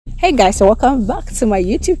Hey guys, so welcome back to my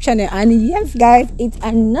YouTube channel, and yes guys, it's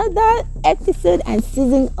another episode and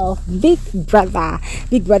season of Big Brother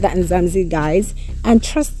and Zamzi guys. And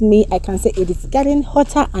trust me, I can say it is getting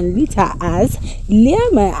hotter and lighter as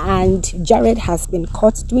Liema and Jared has been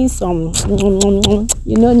caught doing some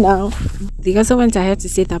you know now. They also went ahead to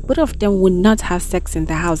say that both of them will not have sex in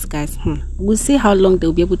the house, guys. We'll see how long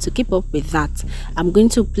they'll be able to keep up with that. I'm going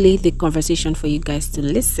to play the conversation for you guys to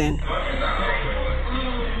listen.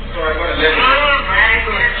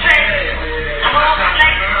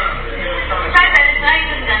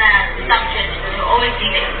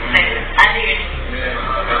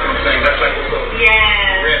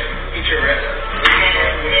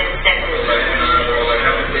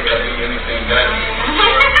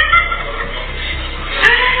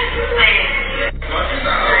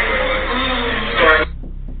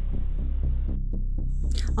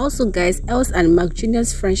 Also guys, Els and Mark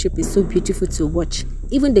Jr.'s friendship is so beautiful to watch.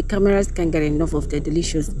 Even the cameras can't get enough of their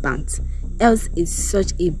delicious bant. Els is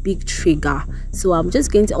such a big trigger. So I'm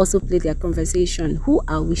just going to also play their conversation. Who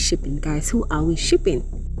are we shipping, guys? Who are we shipping?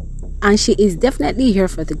 And she is definitely here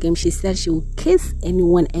for the game. She said she will kiss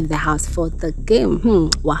anyone in the house for the game.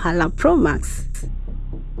 Wahala Pro Max.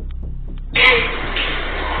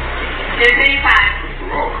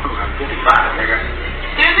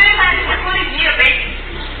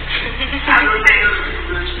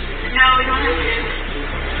 No, we don't have to.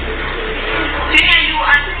 Junior, you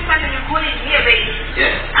answer the question, you're calling me a baby.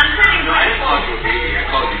 Yes. I'm telling you. I called you baby. I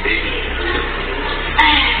called you baby.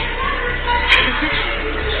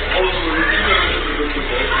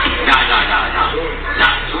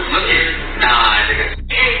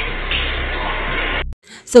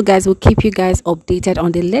 So guys, we'll keep you guys updated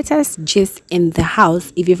on the latest gist in the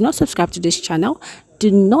house. If you've not subscribed to this channel, do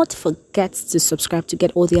not forget to subscribe to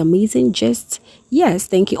get all the amazing gists. Yes,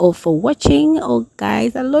 thank you all for watching. Oh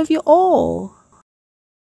guys, I love you all.